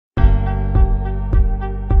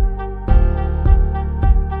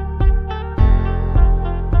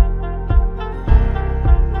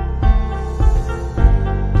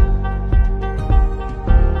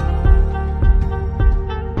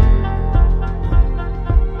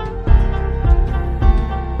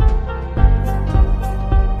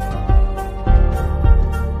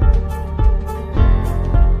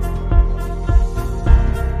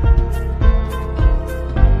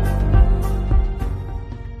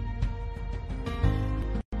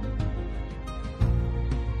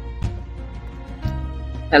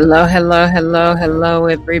Hello, hello, hello, hello,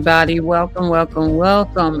 everybody. Welcome, welcome,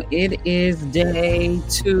 welcome. It is day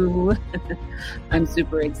 2. I'm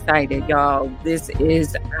super excited, y'all. This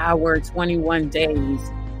is our 21 days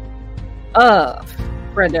of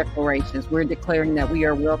prayer declarations. We're declaring that we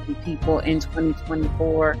are wealthy people in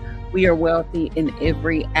 2024. We are wealthy in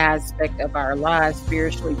every aspect of our lives,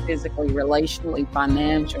 spiritually, physically, relationally,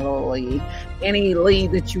 financially. Any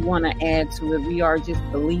lead that you want to add to it, we are just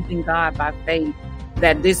believing God by faith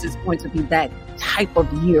that this is going to be that type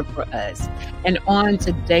of year for us. And on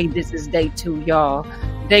today, this is day 2, y'all.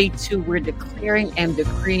 Day 2, we're declaring and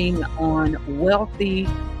decreeing on wealthy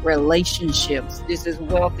relationships. This is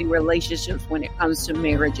wealthy relationships when it comes to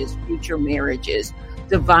marriages, future marriages,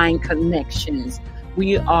 divine connections.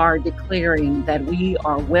 We are declaring that we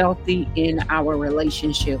are wealthy in our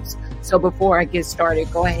relationships. So before I get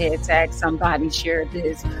started, go ahead, tag somebody, share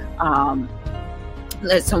this.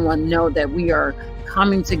 Let someone know that we are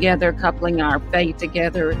coming together, coupling our faith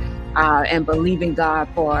together, and believing God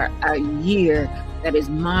for a year that is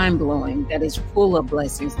mind-blowing, that is full of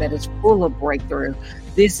blessings, that is full of breakthrough.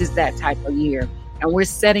 This is that type of year. And we're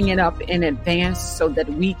setting it up in advance so that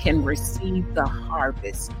we can receive the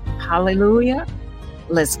harvest. Hallelujah.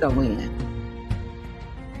 Let's go in.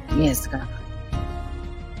 Yes, God.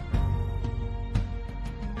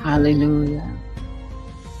 Hallelujah.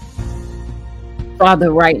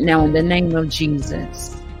 Father, right now, in the name of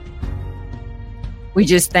Jesus, we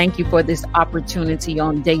just thank you for this opportunity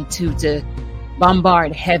on day 2 to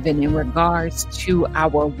bombard heaven in regards to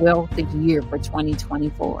our wealthy year for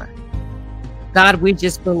 2024. God, we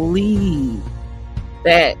just believe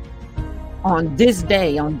that on this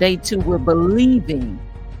day, on day 2, we're believing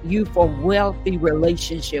you for wealthy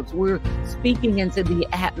relationships. We're speaking into the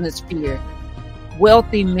atmosphere,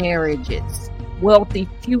 wealthy marriages, wealthy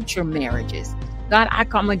future marriages. God, I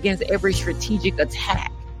come against every strategic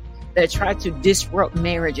attack that tried to disrupt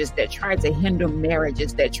marriages, that tried to hinder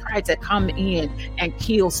marriages, that tried to come in and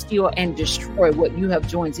kill, steal, and destroy what you have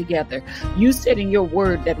joined together. You said in your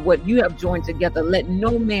word that what you have joined together, let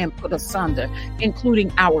no man put asunder,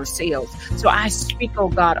 including ourselves. So I speak, oh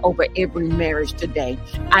God, over every marriage today.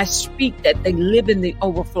 I speak that they live in the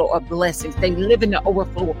overflow of blessings. They live in the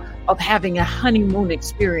overflow of having a honeymoon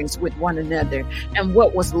experience with one another. And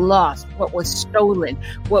what was lost, what was stolen,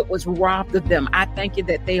 what was robbed of them, I thank you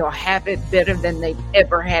that they'll have it better than they've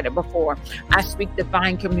ever had it before. I speak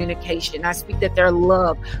divine communication. I speak that their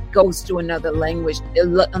love goes to another language,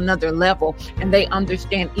 another level, and they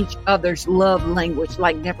understand each other's love language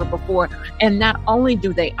like never before. And not only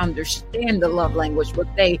do they understand the love language, but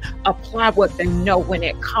they apply what they know when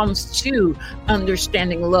it comes to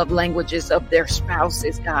understanding love languages of their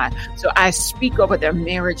spouses, God. So I speak over their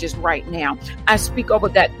marriages right now. I speak over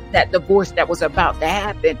that divorce that was about to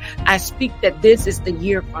happen. I speak that this is the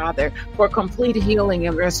year, Father, for complete healing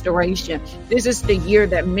and restoration. This is the year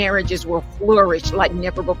that marriages will flourish like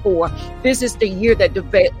never before. This is the year that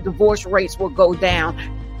divorce rates will go down.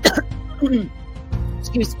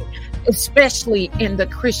 Excuse me. Especially in the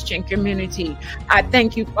Christian community. I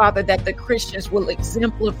thank you, Father, that the Christians will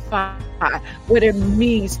exemplify what it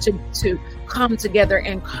means to come together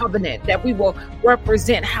in covenant, that we will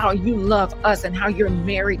represent how you love us and how you're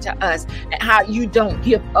married to us and how you don't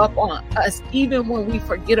give up on us, even when we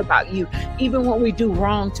forget about you, even when we do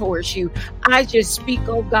wrong towards you. I just speak,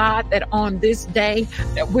 oh God, that on this day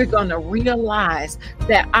that we're going to realize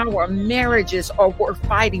that our marriages are worth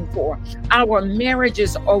fighting for. Our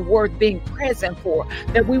marriages are worth being present for,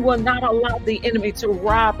 that we will not allow the enemy to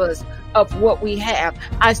rob us of what we have.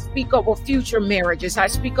 I speak over future marriages. I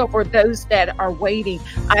speak over those that are waiting.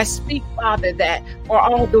 I speak, Father, that for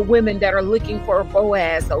all the women that are looking for a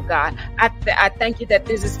Boaz, oh God, I thank you that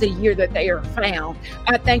this is the year that they are found.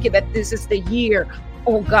 I thank you that this is the year,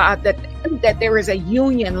 oh God, that there is a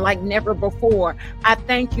union like never before. I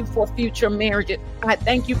thank you for future marriages. I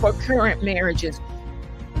thank you for current marriages.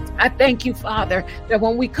 I thank you, Father, that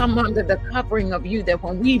when we come under the covering of you, that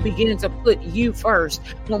when we begin to put you first,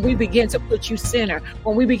 when we begin to put you center,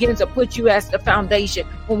 when we begin to put you as the foundation,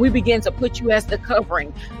 when we begin to put you as the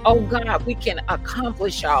covering, oh God, we can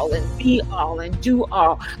accomplish all and be all and do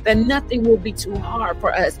all, that nothing will be too hard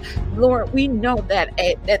for us. Lord, we know that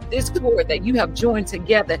this cord that you have joined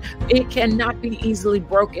together, it cannot be easily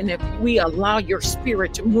broken if we allow your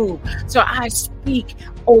spirit to move. So I speak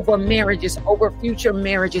over marriages, over future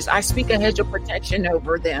marriages. I speak a hedge of protection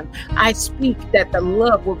over them. I speak that the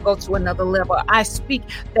love will go to another level. I speak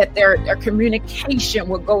that their communication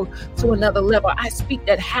will go to another level. I speak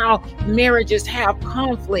that how marriages have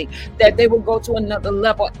conflict, that they will go to another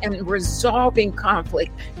level and resolving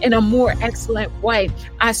conflict in a more excellent way.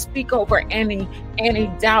 I speak over any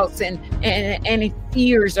doubts and any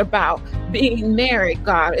fears about being married,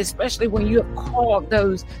 God, especially when you have called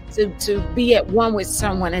those to be at one with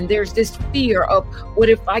someone, and there's this fear of what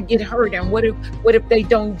if I get hurt, and what if they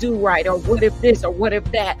don't do right, or what if this, or what if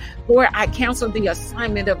that. Lord, I cancel the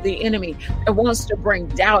assignment of the enemy that wants to bring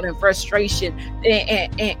doubt and frustration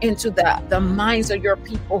into the minds of your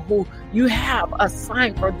people who you have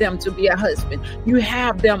assigned for them to be a husband. You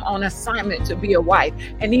have them on assignment to be a wife.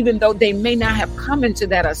 And even though they may not have come into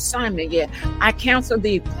that assignment yet, I cancel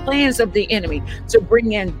the plans of the enemy to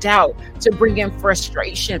bring in doubt, to bring in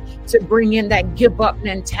frustration, to bring in that give up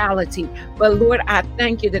mentality. But Lord, I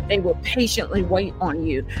thank you that they will patiently wait on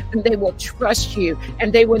you, and they will trust you,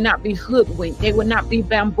 and they will not be hoodwinked. They will not be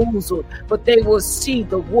bamboozled, but they will see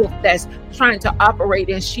the wolf that's trying to operate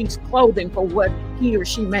in sheep's clothing for what he or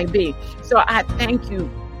she may be. So I thank you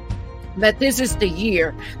that this is the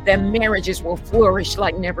year that marriages will flourish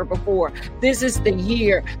like never before. This is the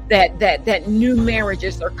year that new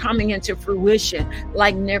marriages are coming into fruition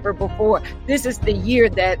like never before. This is the year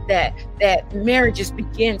that marriages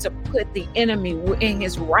begin to put the enemy in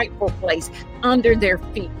his rightful place under their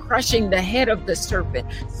feet, crushing the head of the serpent,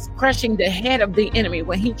 crushing the head of the enemy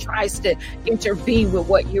when he tries to intervene with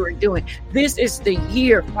what you are doing. This is the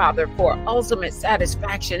year, Father, for ultimate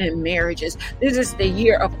satisfaction in marriages. This is the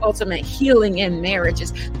year of ultimate healing in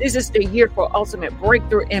marriages. This is the year for ultimate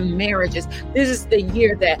breakthrough in marriages. This is the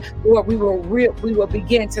year that, Lord, we will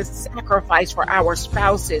begin to sacrifice for our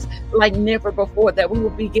spouses like never before, that we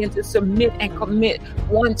will begin to submit and commit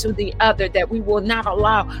one to the other, that we will not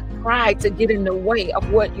allow pride to get in the way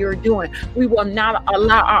of what you're doing. We will not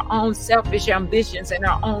allow our own selfish ambitions and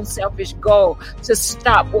our own selfish goal to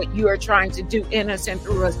stop what you are trying to do in us and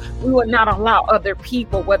through us. We will not allow other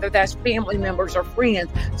people, whether that's family members or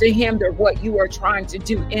friends, to hinder what you are trying to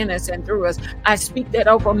do in us and through us. I speak that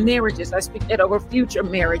over marriages. I speak that over future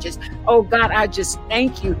marriages. Oh God, I just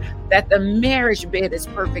thank you that the marriage bed is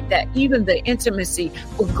perfect, that even the intimacy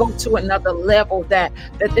will go to another level, that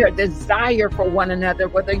their desire for one another,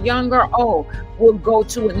 whether young or old, will go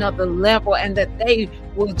to another level, and that they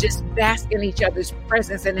will just bask in each other's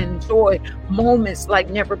presence and enjoy moments like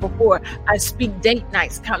never before. I speak date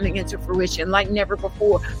nights coming into fruition like never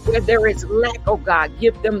before. Where there is lack, oh God,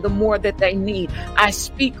 give them the more that they need. I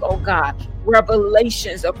speak, oh God,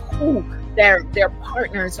 revelations of who their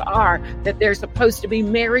partners are that they're supposed to be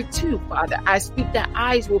married to, Father. I speak that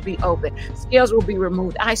eyes will be open, scales will be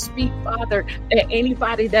removed. I speak, Father, that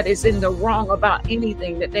anybody that is in the wrong about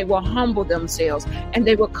anything, that they will humble themselves and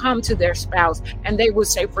they will come to their spouse and they will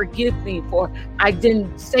say, forgive me for I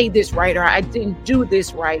didn't say this right, or I didn't do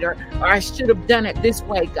this right, or I should have done it this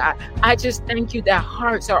way, God. I just thank you that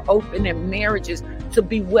hearts are open and marriages to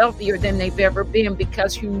be wealthier than they've ever been,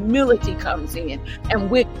 because humility comes in, and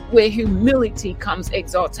with humility comes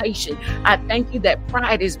exaltation. I thank you that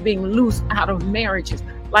pride is being loosed out of marriages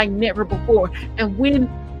like never before. And when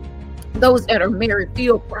those that are married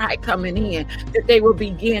feel pride coming in, that they will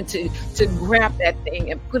begin to grab that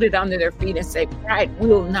thing and put it under their feet and say, pride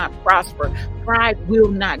will not prosper. Pride will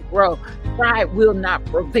not grow. Pride will not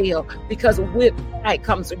prevail, because with pride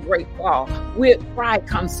comes a great fall. With pride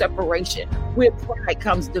comes separation. With pride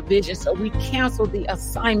comes division. So we cancel the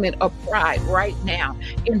assignment of pride right now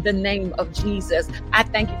in the name of Jesus. I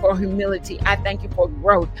thank you for humility. I thank you for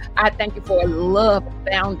growth. I thank you for love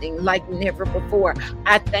abounding like never before.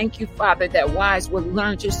 I thank you, Father, that wives will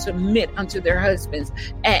learn to submit unto their husbands,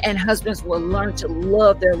 and husbands will learn to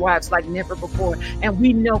love their wives like never before. And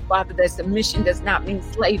we know, Father, that submission does not mean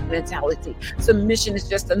slave mentality. Submission is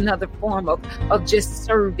just another form of just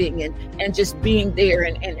serving and just being there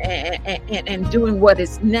and doing what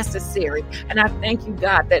is necessary. And I thank you,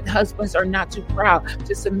 God, that husbands are not too proud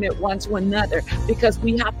to submit one to another, because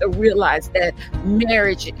we have to realize that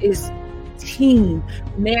marriage is team.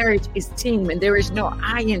 Marriage is team, and there is no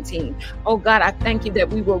I in team. Oh God, I thank you that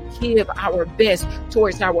we will give our best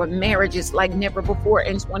towards our marriages like never before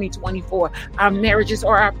in 2024. Our marriages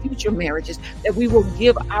or our future marriages, that we will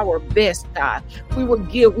give our best, God. We will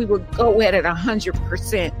go at it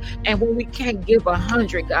 100%. And when we can't give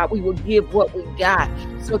 100, God, we will give what we got,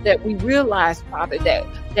 so that we realize, Father,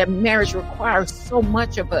 that marriage requires so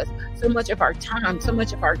much of us, so much of our time, so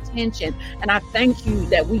much of our attention. And I thank you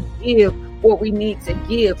that we give what we need to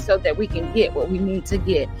give so that we can get what we need to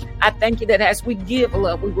get. I thank you that as we give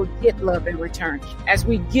love, we will get love in return. As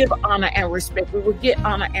we give honor and respect, we will get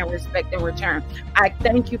honor and respect in return. I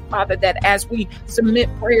thank you, Father, that as we submit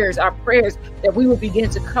prayers, our prayers, that we will begin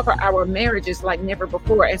to cover our marriages like never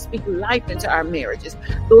before and speak life into our marriages.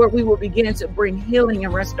 Lord, we will begin to bring healing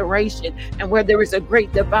and restoration. And where there is a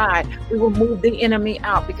great divide, we will move the enemy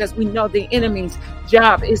out, because we know the enemy's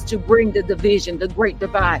job is to bring the division, the great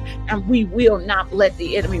divide, and we will not let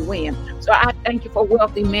the enemy win. So I thank you for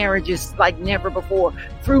wealthy marriages like never before,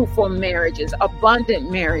 fruitful marriages,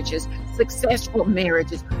 abundant marriages, successful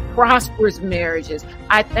marriages, prosperous marriages.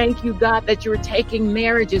 I thank you, God, that you're taking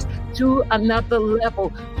marriages to another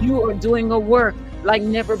level. You are doing a work like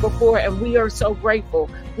never before, and we are so grateful.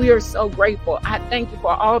 We are so grateful. I thank you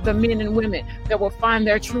for all the men and women that will find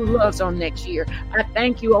their true loves on next year. I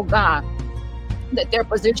thank you, oh God, that they're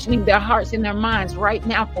positioning their hearts and their minds right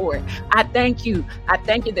now for it. I thank you. I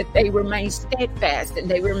thank you that they remain steadfast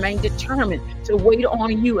and they remain determined to wait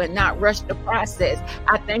on you and not rush the process.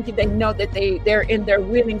 I thank you. They know that they're in their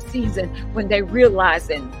winning season when they realize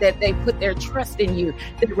that they put their trust in you.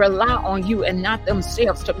 They rely on you and not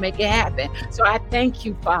themselves to make it happen. So I thank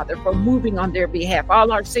you, Father, for moving on their behalf.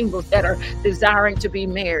 All our singles that are desiring to be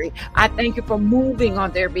married, I thank you for moving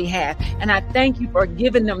on their behalf. And I thank you for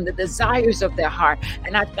giving them the desires of their heart.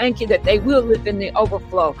 And I thank you that they will live in the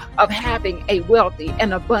overflow of having a wealthy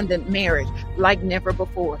and abundant marriage like never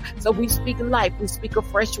before. So we speak life. We speak a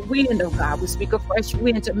fresh wind, oh God. We speak a fresh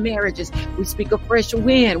wind to marriages. We speak a fresh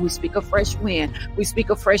wind. We speak a fresh wind. We speak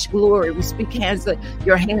a fresh glory. We speak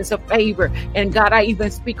your hands of favor. And God, I even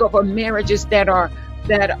speak over marriages that are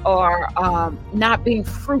not being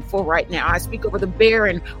fruitful right now. I speak over the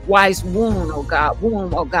barren wise womb, oh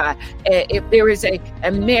God. If there is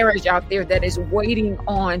a marriage out there that is waiting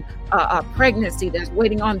on a pregnancy, that's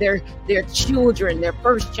waiting on their children, their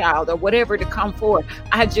first child or whatever to come forth,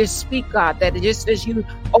 I just speak, God, that just as you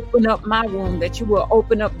open up my womb, that you will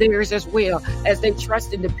open up theirs as well, as they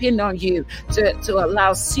trust and depend on you to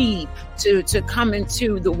allow seed to come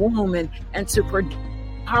into the womb and to produce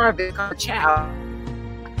harvest a child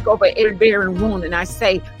over every barren wound, and I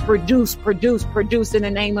say produce in the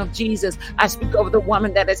name of Jesus. I speak over the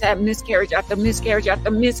woman that has had miscarriage after miscarriage after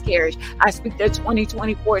miscarriage. I speak that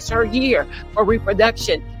 2024 is her year for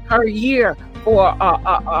reproduction, her year for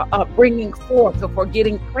bringing forth, or for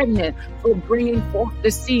getting pregnant, for bringing forth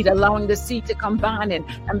the seed, allowing the seed to combine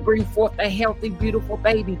and bring forth a healthy, beautiful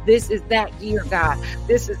baby. This is that year, God.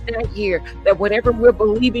 This is that year that whatever we're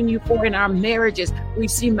believing you for in our marriages, we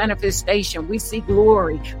see manifestation. We see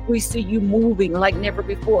glory. We see you moving like never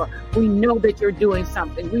before. We know that you're doing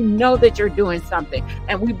something. We know that you're doing something.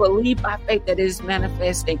 And we believe by faith that it is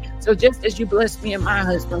manifesting. So just as you blessed me and my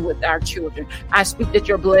husband with our children, I speak that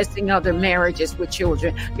you're blessing other marriages with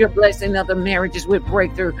children. You're blessing other marriages with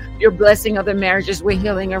breakthrough. You're blessing other marriages with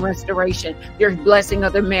healing and restoration. You're blessing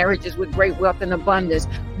other marriages with great wealth and abundance.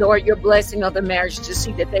 Lord, you're blessing other marriages to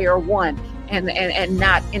see that they are one and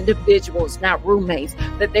not individuals, not roommates,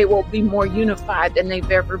 that they will be more unified than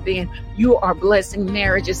they've ever been. You are blessing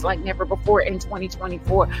marriages like never before in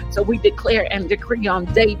 2024. So we declare and decree on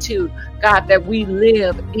day 2, God, that we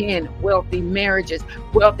live in wealthy marriages.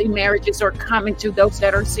 Wealthy marriages are coming to those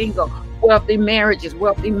that are single. Wealthy marriages.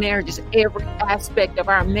 Every aspect of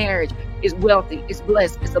our marriage is wealthy, is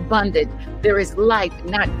blessed, is abundant. There is life,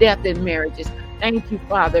 not death in marriages. Thank you,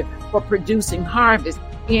 Father, for producing harvest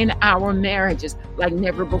in our marriages like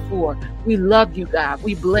never before. We love you, God.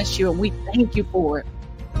 We bless you and we thank you for it.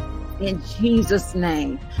 In Jesus'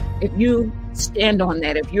 name. If you stand on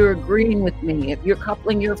that, if you're agreeing with me, if you're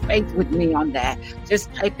coupling your faith with me on that,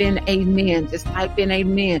 just type in amen. Just type in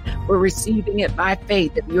amen. We're receiving it by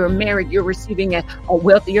faith. If you're married, you're receiving a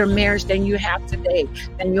wealthier marriage than you have today,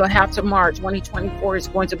 than you'll have tomorrow. 2024 is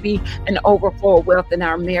going to be an overflow of wealth in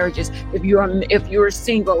our marriages. If you're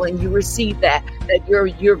single and you receive that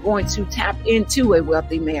you're going to tap into a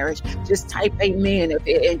wealthy marriage, just type amen.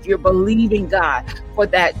 If you're believing God for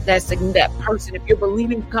that person, if you're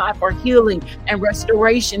believing God for healing and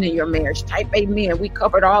restoration in your marriage, type amen. We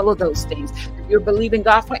covered all of those things. If you're believing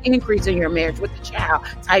God for increase in your marriage with the child,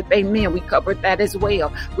 type amen. We covered that as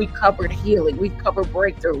well. We covered healing. We covered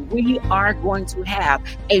breakthrough. We are going to have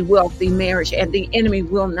a wealthy marriage and the enemy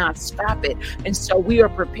will not stop it. And so we are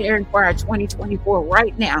preparing for our 2024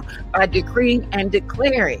 right now by decreeing and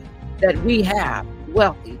declaring that we have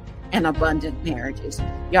wealthy and abundant marriages.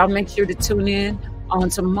 Y'all make sure to tune in on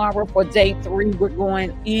tomorrow for day 3. We're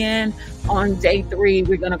going in on day 3.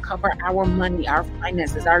 We're going to cover our money, our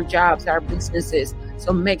finances, our jobs, our businesses.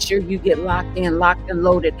 So make sure you get locked in, locked and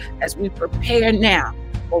loaded as we prepare now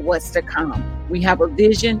for what's to come. We have a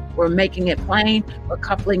vision. We're making it plain. We're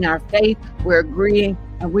coupling our faith. We're agreeing,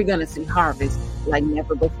 and we're going to see harvest like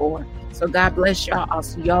never before. So God bless y'all. I'll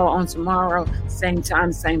see y'all on tomorrow. Same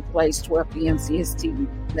time, same place, 12 p.m. CST.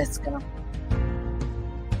 Let's go.